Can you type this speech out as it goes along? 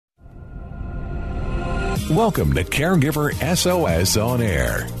Welcome to Caregiver SOS On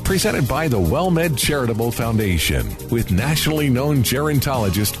Air, presented by the WellMed Charitable Foundation, with nationally known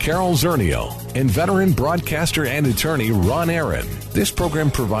gerontologist Carol Zernial and veteran broadcaster and attorney Ron Aaron. This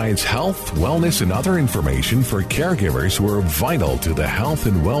program provides health, wellness, and other information for caregivers who are vital to the health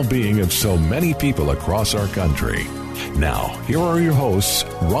and well-being of so many people across our country. Now, here are your hosts,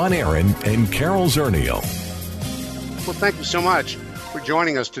 Ron Aaron and Carol Zernial. Well, thank you so much for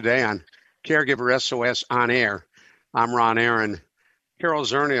joining us today on Caregiver SOS On Air. I'm Ron Aaron. Carol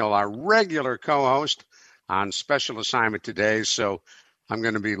Zernial, our regular co-host, on special assignment today, so I'm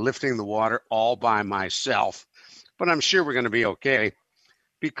going to be lifting the water all by myself. But I'm sure we're going to be okay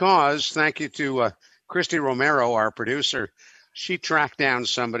because, thank you to Christy Romero, our producer, she tracked down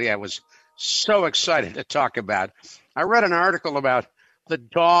somebody I was so excited to talk about. I read an article about the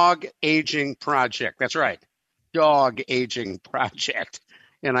Dog Aging Project. That's right, Dog Aging Project.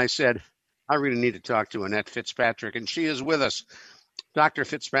 And I said, I really need to talk to Annette Fitzpatrick, and she is with us. Dr.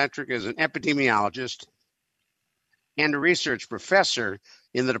 Fitzpatrick is an epidemiologist and a research professor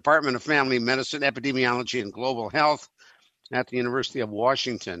in the Department of Family Medicine, Epidemiology, and Global Health at the University of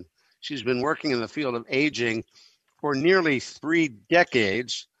Washington. She's been working in the field of aging for nearly 3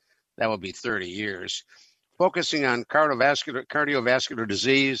 decades. That would be 30 years, focusing on cardiovascular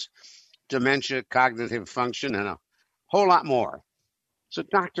disease, dementia, cognitive function, and a whole lot more. So,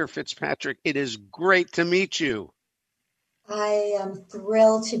 Dr. Fitzpatrick, it is great to meet you. I am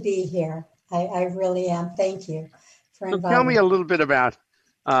thrilled to be here. I really am. Thank you for inviting me. So tell me a little bit about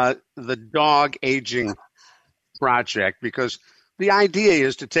the Dog Aging Project, because the idea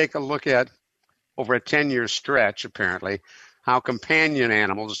is to take a look at, over a 10-year stretch, apparently, how companion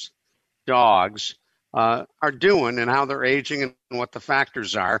animals, dogs, are doing and how they're aging and what the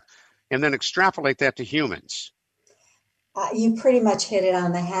factors are, and then extrapolate that to humans. You pretty much hit it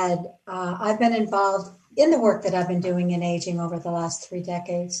on the head. I've been involved in the work that I've been doing in aging over the last 3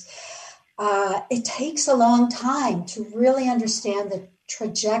 decades. It takes a long time to really understand the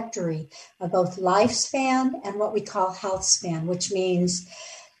trajectory of both lifespan and what we call health span, which means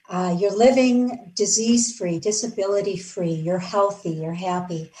you're living disease-free, disability-free, you're healthy, you're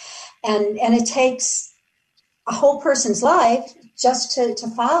happy. And it takes a whole person's life just to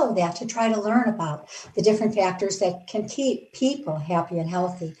follow that, to try to learn about the different factors that can keep people happy and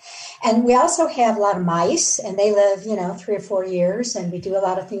healthy. And we also have a lot of mice, and they live, 3 or 4 years, and we do a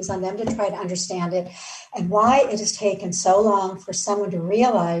lot of things on them to try to understand it and why it has taken so long for someone to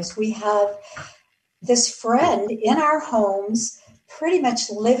realize we have this friend in our homes, pretty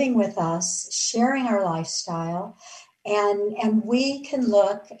much living with us, sharing our lifestyle. And we can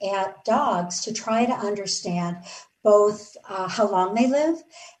look at dogs to try to understand both how long they live,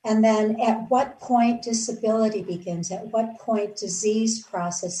 and then at what point disability begins, at what point disease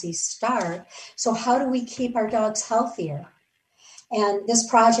processes start. So how do we keep our dogs healthier? And this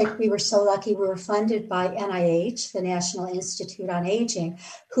project, we were so lucky, we were funded by NIH, the National Institute on Aging,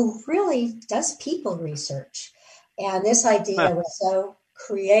 who really does people research. And this idea was so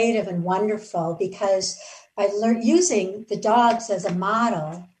creative and wonderful because by using the dogs as a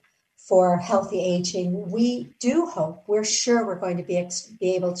model for healthy aging, we do hope, we're sure we're going to be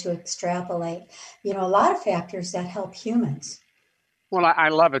able to extrapolate, a lot of factors that help humans. Well, I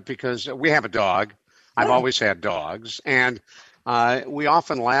love it because we have a dog. I've always had dogs. And we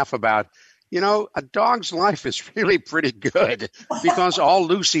often laugh about, a dog's life is really pretty good because all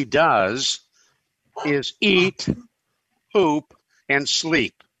Lucy does is eat, poop, and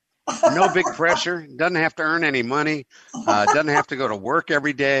sleep. No big pressure, doesn't have to earn any money, doesn't have to go to work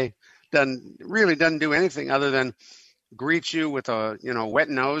every day, doesn't do anything other than greet you with a wet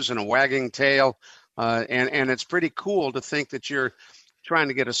nose and a wagging tail, and it's pretty cool to think that you're trying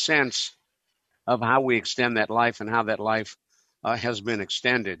to get a sense of how we extend that life and how that life has been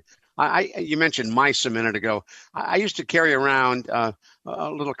extended. You mentioned mice a minute ago. I used to carry around a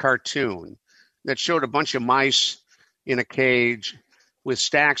little cartoon that showed a bunch of mice in a cage with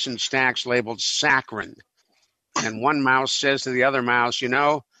stacks and stacks labeled saccharin. And one mouse says to the other mouse,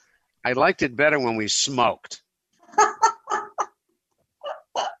 I liked it better when we smoked.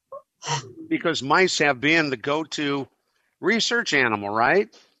 Because mice have been the go-to research animal, right?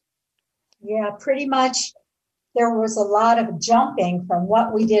 Yeah, pretty much. There was a lot of jumping from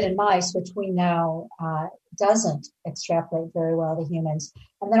what we did in mice, which we know doesn't extrapolate very well to humans.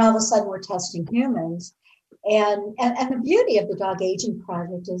 And then all of a sudden we're testing humans. And the beauty of the Dog Aging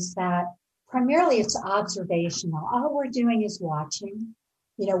Project is that primarily it's observational. All we're doing is watching.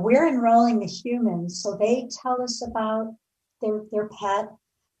 We're enrolling the humans, so they tell us about their pet.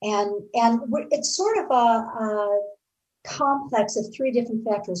 And it's sort of a complex of 3 different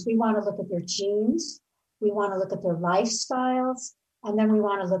factors. We want to look at their genes. we want to look at their lifestyles, and then we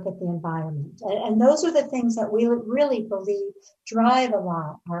want to look at the environment. And those are the things that we really believe drive a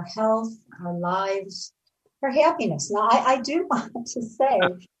lot, our health, our lives, our happiness. Now, I do want to say,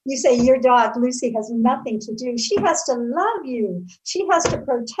 you say your dog, Lucy, has nothing to do. She has to love you. She has to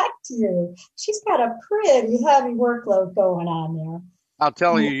protect you. She's got a pretty heavy workload going on there. I'll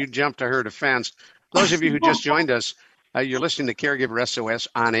tell you, you jumped to her defense. Those of you who just joined us, you're listening to Caregiver SOS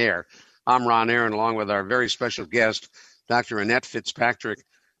on air. I'm Ron Aaron, along with our very special guest, Dr. Annette Fitzpatrick.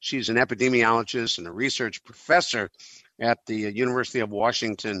 She's an epidemiologist and a research professor at the University of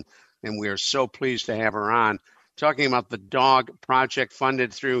Washington, and we are so pleased to have her on, talking about the DOG project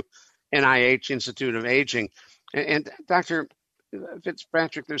funded through NIH Institute of Aging. And Dr.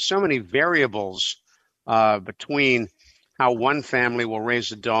 Fitzpatrick, there's so many variables between how one family will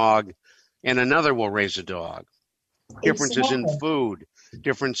raise a dog and another will raise a dog. Differences in food,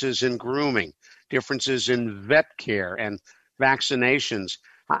 differences in grooming, differences in vet care and vaccinations.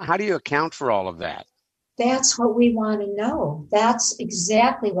 How do you account for all of that? That's what we want to know. That's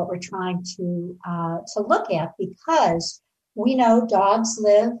exactly what we're trying to look at, because we know dogs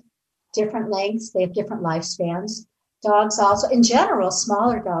live different lengths. They have different lifespans. Dogs also, in general,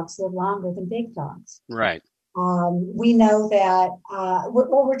 smaller dogs live longer than big dogs. Right. We know that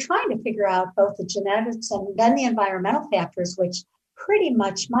we're trying to figure out both the genetics and then the environmental factors, which pretty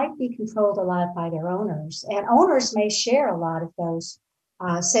much might be controlled a lot by their owners. And owners may share a lot of those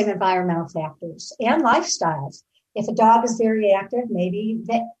same environmental factors and lifestyles. If a dog is very active, maybe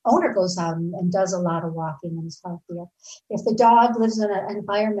the owner goes out and does a lot of walking and is healthier. If the dog lives in an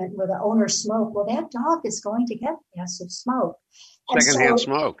environment where the owner smokes, well, that dog is going to get passive smoke. Secondhand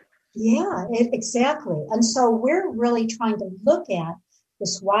smoke. Yeah, exactly. And so we're really trying to look at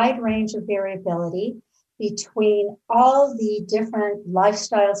this wide range of variability between all the different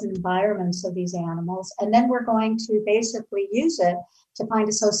lifestyles and environments of these animals. And then we're going to basically use it to find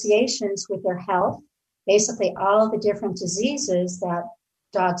associations with their health. Basically, all the different diseases that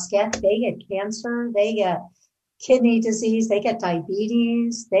dogs get. They get cancer, they get kidney disease, they get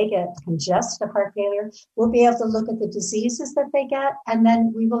diabetes, they get congestive heart failure. We'll be able to look at the diseases that they get, and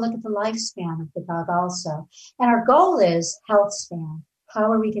then we will look at the lifespan of the dog also. And our goal is health span.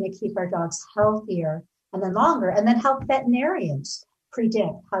 How are we going to keep our dogs healthier and then longer? And then help veterinarians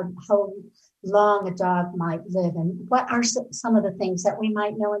predict how long a dog might live and what are some of the things that we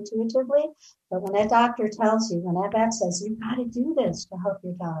might know intuitively. But when that doctor tells you, when that vet says, you've got to do this to help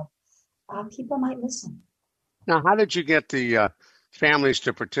your dog, people might listen. Now, how did you get the families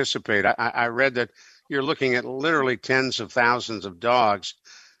to participate? I read that you're looking at literally tens of thousands of dogs.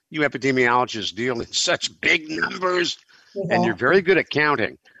 You epidemiologists deal in such big numbers, and you're very good at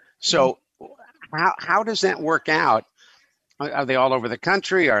counting. So how does that work out? Are they all over the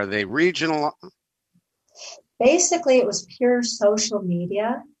country? Are they regional? Basically, it was pure social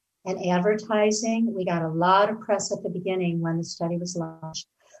media and advertising. We got a lot of press at the beginning when the study was launched.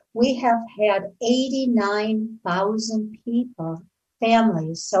 We have had 89,000 people,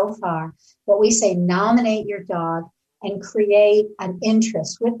 families so far, what we say, nominate your dog and create an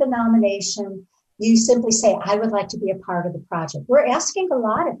interest. With the nomination, you simply say, I would like to be a part of the project. We're asking a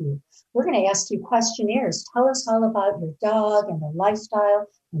lot of you. We're going to ask you questionnaires. Tell us all about your dog and their lifestyle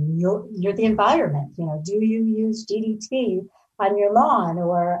and your the environment. Do you use DDT on your lawn,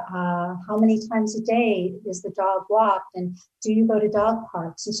 or how many times a day is the dog walked, and do you go to dog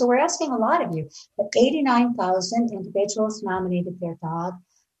parks? And so we're asking a lot of you. But 89,000 individuals nominated their dog.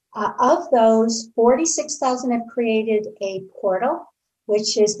 Of those, 46,000 have created a portal,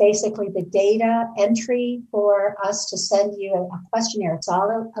 which is basically the data entry for us to send you a questionnaire. It's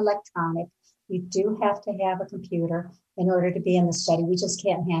all electronic. You do have to have a computer in order to be in the study. We just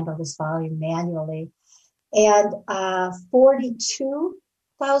can't handle this volume manually. And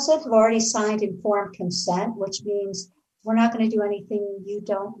 42,000 have already signed informed consent, which means we're not going to do anything you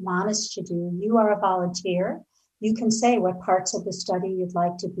don't want us to do. You are a volunteer. You can say what parts of the study you'd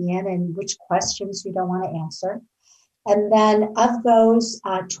like to be in and which questions you don't want to answer. And then of those,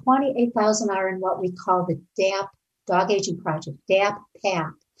 28,000 are in what we call the DAP, Dog Aging Project, DAP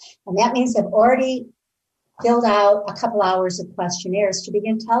PAC. And that means they've already filled out a couple hours of questionnaires to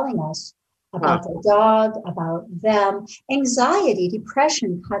begin telling us about the dog, about them. Anxiety,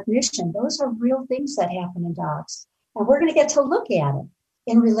 depression, cognition, those are real things that happen in dogs. And we're going to get to look at it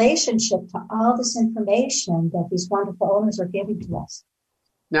in relationship to all this information that these wonderful owners are giving to us.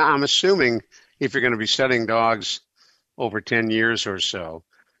 Now, I'm assuming if you're going to be studying dogs over 10 years or so,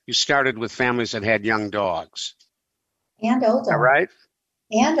 you started with families that had young dogs. And old dogs. All right?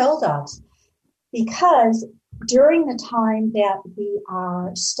 And old dogs. Because during the time that we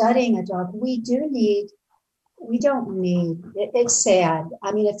are studying a dog, we do need We don't need, it's sad.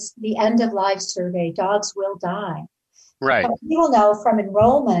 I mean, it's the end of life survey. Dogs will die. Right. But we will know from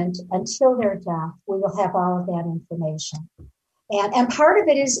enrollment until their death, we will have all of that information. And part of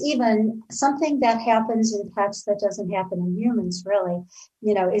it is even something that happens in pets that doesn't happen in humans, really,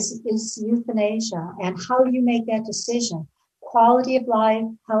 is euthanasia and how you make that decision. Quality of life,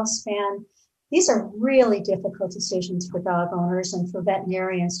 health span. These are really difficult decisions for dog owners and for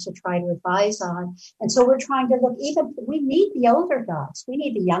veterinarians to try to advise on. And so we're trying to look, we need the older dogs. We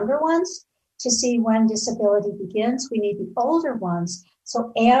need the younger ones to see when disability begins. We need the older ones.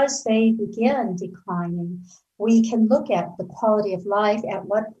 So as they begin declining, we can look at the quality of life. At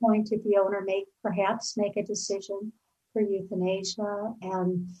what point did the owner perhaps make a decision for euthanasia?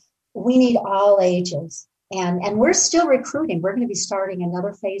 And we need all ages. And we're still recruiting. We're going to be starting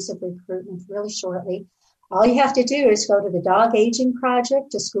another phase of recruitment really shortly. All you have to do is go to the Dog Aging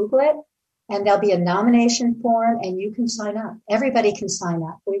Project, just Google it, and there'll be a nomination form, and you can sign up. Everybody can sign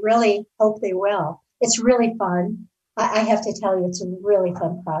up. We really hope they will. It's really fun. I have to tell you, it's a really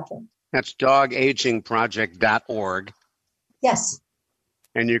fun project. That's dogagingproject.org. Yes.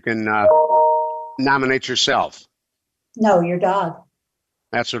 And you can nominate yourself. No, your dog.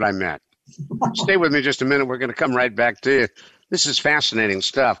 That's what I meant. Stay with me just a minute. We're going to come right back to you. This is fascinating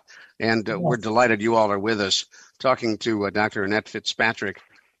stuff, and Yes. We're delighted you all are with us, talking to Dr. Annette Fitzpatrick,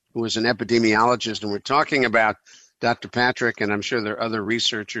 who is an epidemiologist, and we're talking about Dr. Patrick, and I'm sure there are other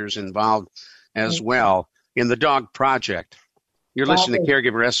researchers involved as well in the Dog Project. You're listening to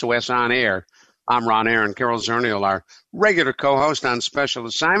Caregiver SOS On Air. I'm Ron Aaron. Carol Zernial, our regular co-host on special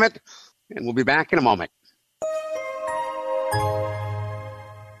assignment, and we'll be back in a moment.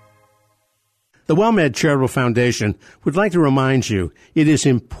 The WellMed Charitable Foundation would like to remind you it is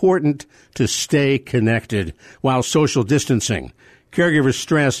important to stay connected while social distancing. Caregiver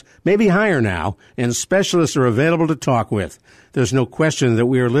stress may be higher now, and specialists are available to talk with. There's no question that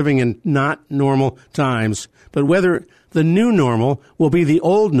we are living in not normal times, but whether the new normal will be the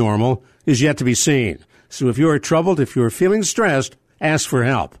old normal is yet to be seen. So if you are troubled, if you are feeling stressed, ask for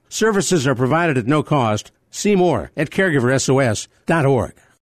help. Services are provided at no cost. See more at caregiversos.org.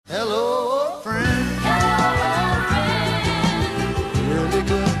 Hello, friend. Hello, friend. Really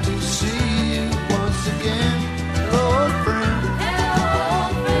good to see you once again. Hello, friend.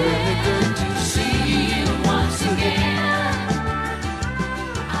 Hello, friend. Really good to see you once again.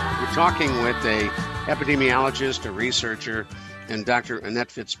 We're talking with a epidemiologist, a researcher, and Dr.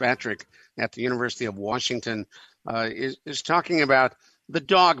 Annette Fitzpatrick at the University of Washington is talking about the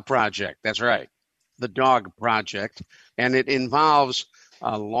Dog Project. That's right, the Dog Project, and it involves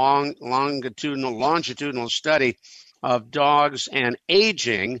a longitudinal study of dogs and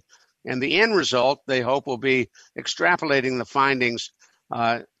aging, and the end result, they hope, will be extrapolating the findings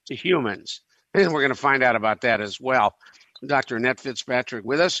to humans. And we're going to find out about that as well. Dr. Annette Fitzpatrick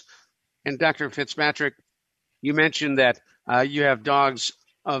with us. And Dr. Fitzpatrick, you mentioned that you have dogs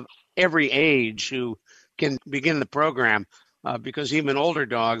of every age who can begin the program because even older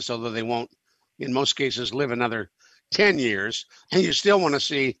dogs, although they won't, in most cases, live another 10 years, and you still want to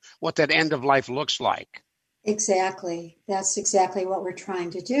see what that end of life looks like. Exactly. That's exactly what we're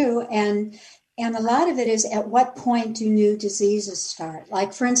trying to do. And a lot of it is, at what point do new diseases start?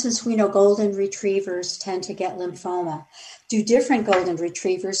 Like, for instance, we know golden retrievers tend to get lymphoma. Do different golden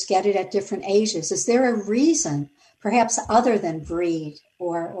retrievers get it at different ages? Is there a reason, perhaps other than breed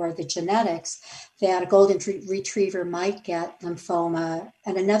or the genetics, that a golden retriever might get lymphoma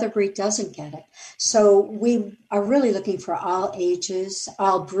and another breed doesn't get it? So we are really looking for all ages,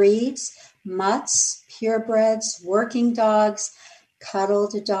 all breeds, mutts, purebreds, working dogs,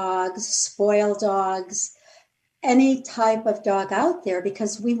 cuddled dogs, spoiled dogs, any type of dog out there,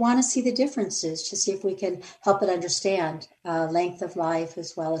 because we want to see the differences to see if we can help it understand length of life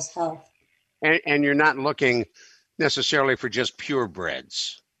as well as health. And you're not looking necessarily for just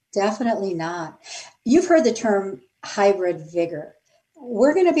purebreds. Definitely not. You've heard the term hybrid vigor.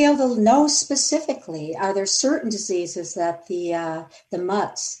 We're going to be able to know specifically, are there certain diseases that the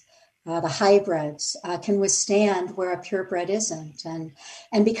mutts, the hybrids can withstand where a purebred isn't. And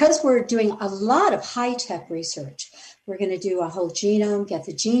because we're doing a lot of high-tech research, we're going to do a whole genome, get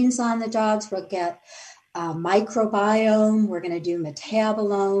the genes on the dogs, we'll get microbiome, we're going to do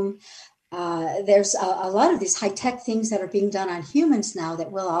metabolome. There's a lot of these high-tech things that are being done on humans now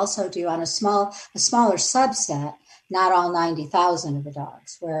that we'll also do on a smaller subset, not all 90,000 of the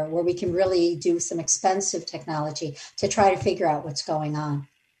dogs, where we can really do some expensive technology to try to figure out what's going on.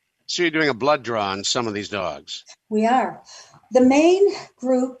 So you're doing a blood draw on some of these dogs? We are. The main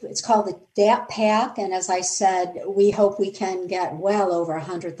group, it's called the DAP Pack, and as I said, we hope we can get well over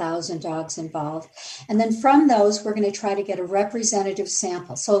 100,000 dogs involved. And then from those, we're going to try to get a representative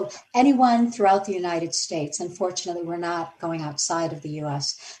sample. So anyone throughout the United States, unfortunately, we're not going outside of the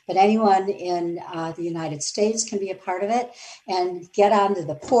U.S., but anyone in the United States can be a part of it and get onto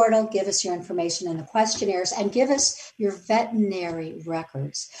the portal, give us your information in the questionnaires, and give us your veterinary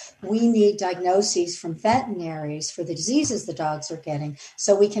records. We need diagnoses from veterinaries for the diseases the dogs are getting,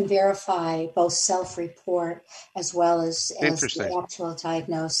 so we can verify both self-report as well as the actual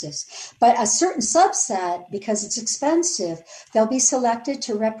diagnosis. But a certain subset, because it's expensive, they'll be selected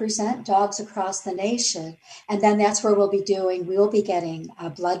to represent dogs across the nation, and then that's where we will be getting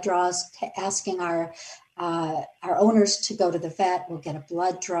blood draws, asking our owners to go to the vet. We'll get a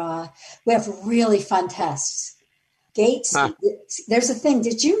blood draw. We have really fun tests. Gait speed. There's a thing.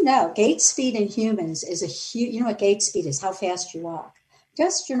 Did you know gait speed in humans is a huge, you know what gait speed is? How fast you walk.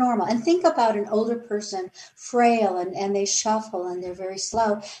 Just your normal. And think about an older person, frail, and they shuffle and they're very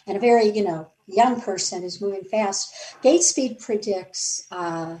slow. And a very, young person is moving fast. Gait speed predicts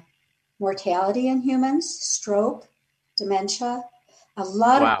mortality in humans, stroke, dementia, a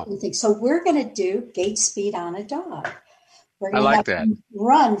lot of different things. So we're going to do gait speed on a dog. We're going to have them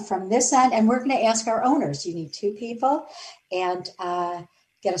run from this end, and we're going to ask our owners. You need 2 people, and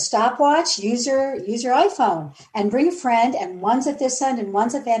get a stopwatch. Use your iPhone, and bring a friend. And one's at this end, and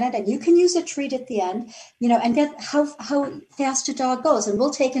one's at that end, and you can use a treat at the end. And get how fast a dog goes, and we'll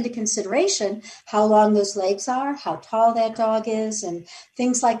take into consideration how long those legs are, how tall that dog is, and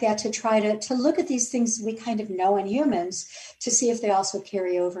things like that to try to look at these things we kind of know in humans to see if they also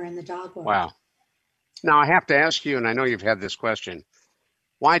carry over in the dog world. Wow. Now, I have to ask you, and I know you've had this question,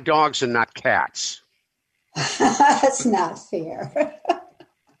 why dogs and not cats? That's not fair.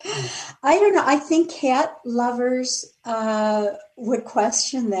 I don't know. I think cat lovers would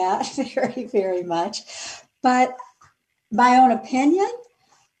question that very, very much. But my own opinion,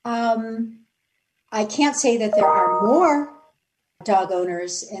 I can't say that there are more dog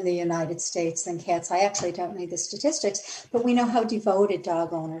owners in the United States than cats. I actually don't know the statistics, but we know how devoted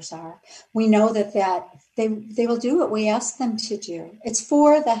dog owners are. We know that they will do what we ask them to do. It's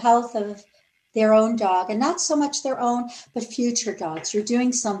for the health of their own dog, and not so much their own, but future dogs. You're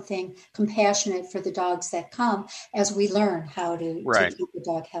doing something compassionate for the dogs that come as we learn how to keep the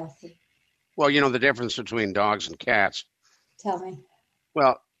dog healthy. Well, the difference between dogs and cats. Tell me.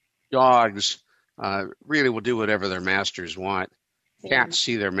 Well, dogs really will do whatever their masters want. Cats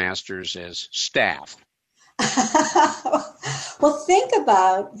see their masters as staff. Well, think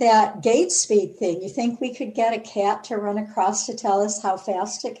about that gait speed thing. You think we could get a cat to run across to tell us how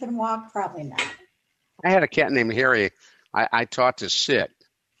fast it can walk? Probably not. I had a cat named Harry I taught to sit.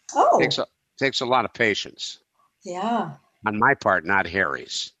 Oh. Takes a lot of patience. Yeah. On my part, not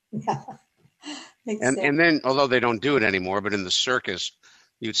Harry's. Yeah. Exactly. And then, although they don't do it anymore, but in the circus,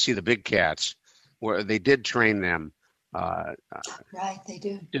 you'd see the big cats where they did train them. Right, they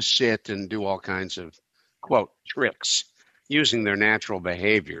do. To sit and do all kinds of, quote, tricks using their natural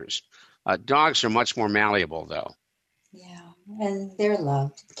behaviors. Dogs are much more malleable, though. Yeah, and they're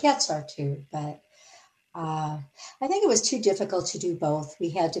loved. Cats are too, but I think it was too difficult to do both.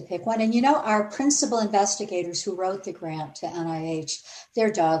 We had to pick one. And our principal investigators who wrote the grant to NIH,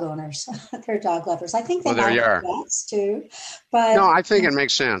 they're dog owners. They're dog lovers. I think they have cats too. But no, I think it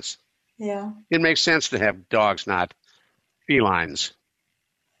makes sense. Yeah. It makes sense to have dogs, not felines.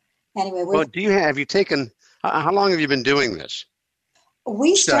 Anyway, have you taken, how long have you been doing this?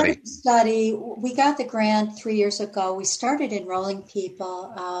 We started to study. We got the grant 3 years ago. We started enrolling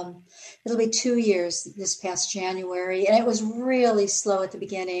people. It'll be 2 years this past January. And it was really slow at the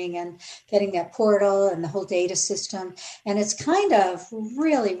beginning and getting that portal and the whole data system. And it's kind of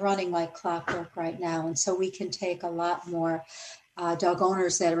really running like clockwork right now. And so we can take a lot more dog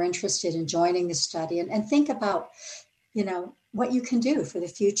owners that are interested in joining the study and think about, what you can do for the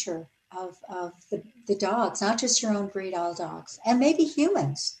future of the dogs, not just your own breed, all dogs, and maybe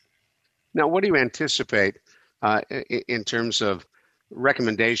humans. Now, what do you anticipate in terms of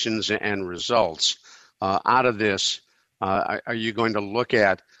recommendations and results out of this? Are you going to look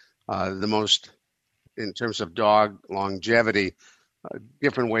at the most, in terms of dog longevity,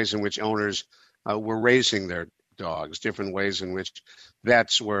 different ways in which owners were raising their dogs, different ways in which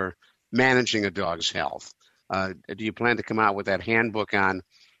vets were managing a dog's health? Do you plan to come out with that handbook on,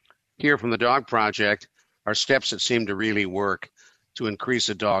 here from the Dog Project, are steps that seem to really work to increase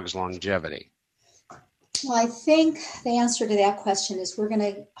a dog's longevity? Well, I think the answer to that question is we're going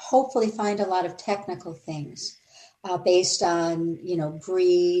to hopefully find a lot of technical things based on,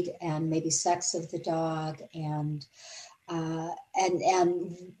 breed and maybe sex of the dog and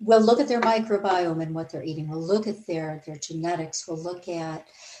And we'll look at their microbiome and what they're eating. We'll look at their genetics. We'll look at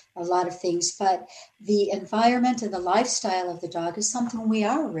a lot of things. But the environment and the lifestyle of the dog is something we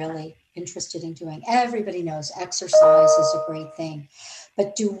are really interested in doing. Everybody knows exercise is a great thing.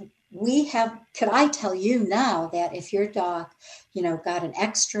 But could I tell you now that if your dog, got an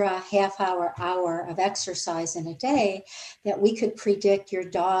extra half hour of exercise in a day, that we could predict your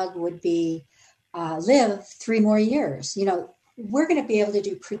dog would live 3 more years. We're going to be able to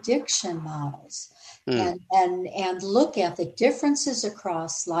do prediction models and look at the differences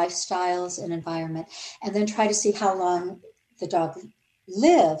across lifestyles and environment, and then try to see how long the dog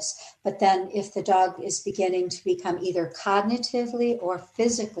lives. But then if the dog is beginning to become either cognitively or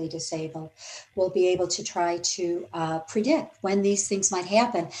physically disabled, we'll be able to try to predict when these things might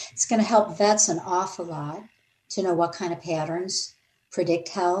happen. It's going to help vets an awful lot to know what kind of patterns predict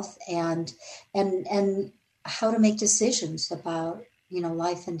health and how to make decisions about,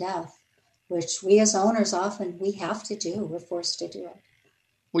 life and death, which we as owners often we have to do. We're forced to do it.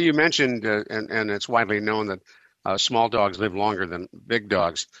 Well, you mentioned, and it's widely known that small dogs live longer than big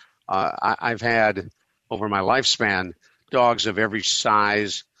dogs. I've had, over my lifespan, dogs of every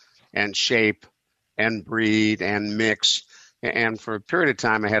size and shape and breed and mix. And for a period of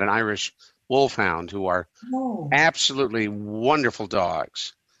time, I had an Irish Wolfhound who are absolutely wonderful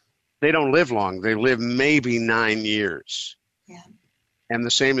dogs. They don't live long. They live maybe 9 years. Yeah. And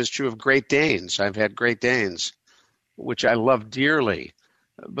the same is true of Great Danes. I've had Great Danes, which I love dearly,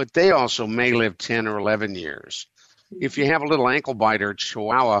 but they also may live 10 or 11 years. If you have a little ankle biter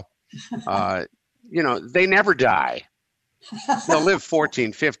Chihuahua, they never die. They'll live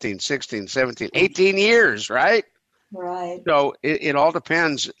 14, 15, 16, 17, 18 years, right? Right. So it all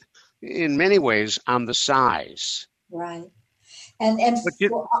depends in many ways on the size. Right. And but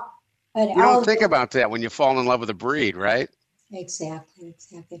you don't think about that when you fall in love with a breed, right? Exactly.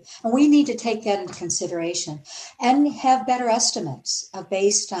 And we need to take that into consideration and have better estimates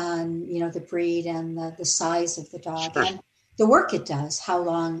based on, the breed and the size of the dog and the work it does, how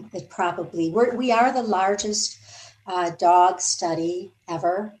long it probably, we are the largest dog study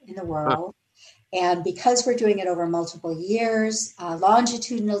ever in the world. And because we're doing it over multiple years,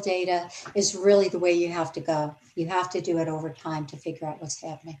 longitudinal data is really the way you have to go. You have to do it over time to figure out what's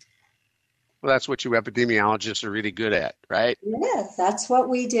happening. Well, that's what you epidemiologists are really good at, right? Yes, that's what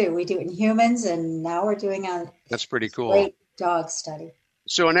we do. We do it in humans, and now we're doing that's pretty cool. Great dog study.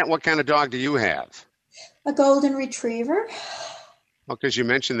 So, Annette, what kind of dog do you have? A golden retriever. Well, because you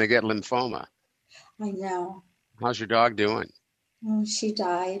mentioned they get lymphoma. I know. How's your dog doing? Oh, she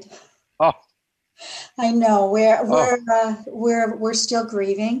died. Oh. I know we're still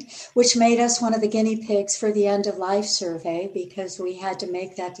grieving, which made us one of the guinea pigs for the end of life survey, because we had to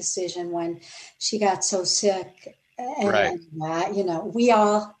make that decision when she got so sick. And we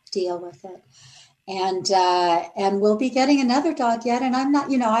all deal with it. And we'll be getting another dog yet. And I'm not,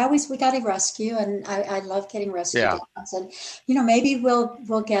 we got to rescue, and I love getting rescue dogs. And maybe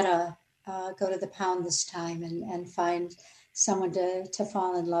we'll get go to the pound this time and find someone to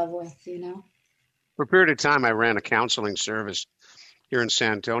fall in love with. For a period of time, I ran a counseling service here in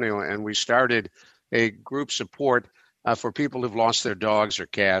San Antonio, and we started a group support for people who've lost their dogs or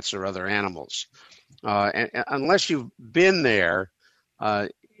cats or other animals. And unless you've been there,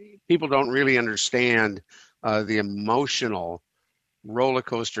 people don't really understand the emotional roller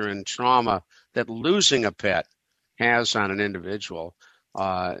coaster and trauma that losing a pet has on an individual.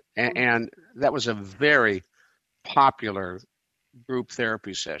 And that was a very popular group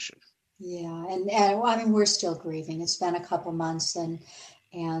therapy session. Yeah, and we're still grieving. It's been a couple months, and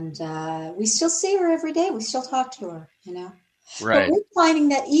we still see her every day. We still talk to her, Right. But we're finding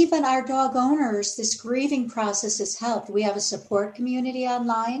that even our dog owners, this grieving process has helped. We have a support community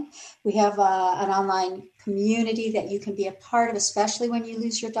online. We have an online community that you can be a part of, especially when you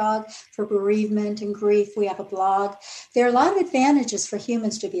lose your dog, for bereavement and grief. We have a blog. There are a lot of advantages for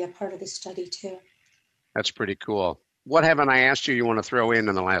humans to be a part of this study, too. That's pretty cool. What haven't I asked you want to throw in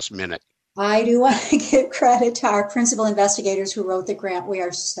the last minute? I do want to give credit to our principal investigators who wrote the grant. We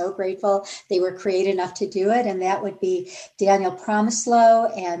are so grateful they were creative enough to do it. And that would be Daniel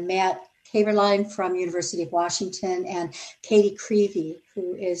Promislow and Matt Taberline from University of Washington, and Katie Creevy,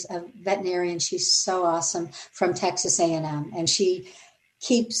 who is a veterinarian. She's so awesome, from Texas A&M. And she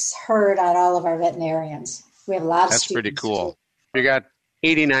keeps herd on all of our veterinarians. We have a lot of That's students. pretty cool. You got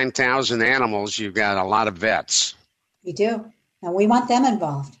 89,000 animals. You've got a lot of vets. We do. And we want them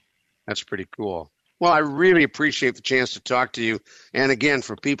involved. That's pretty cool. Well, I really appreciate the chance to talk to you. And again,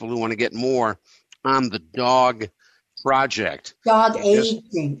 for people who want to get more on the dog Project. Dog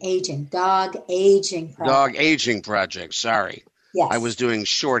aging project. Dog Aging Project, sorry. Yes. I was doing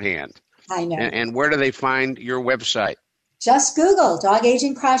shorthand. I know. And where do they find your website? Just Google Dog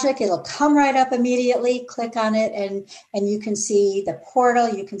Aging Project. It'll come right up immediately. Click on it and you can see the portal.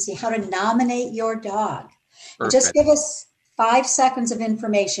 You can see how to nominate your dog. And just give us 5 seconds of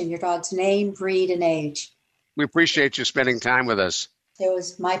information, your dog's name, breed, and age. We appreciate you spending time with us. It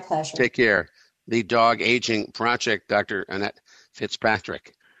was my pleasure. Take care. The Dog Aging Project, Dr. Annette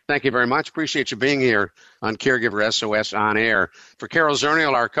Fitzpatrick. Thank you very much. Appreciate you being here on Caregiver SOS On Air. For Carol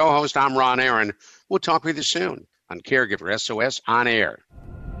Zernial, our co-host, I'm Ron Aaron. We'll talk with you soon on Caregiver SOS On Air.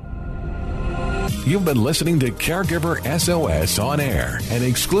 You've been listening to Caregiver SOS On Air, an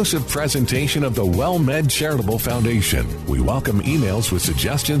exclusive presentation of the WellMed Charitable Foundation. We welcome emails with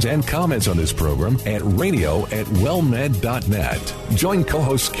suggestions and comments on this program at radio@wellmed.net. Join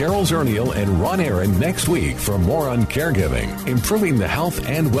co-hosts Carol Zernial and Ron Aaron next week for more on caregiving, improving the health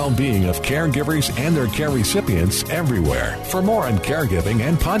and well-being of caregivers and their care recipients everywhere. For more on caregiving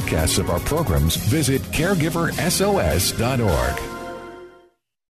and podcasts of our programs, visit caregiversos.org.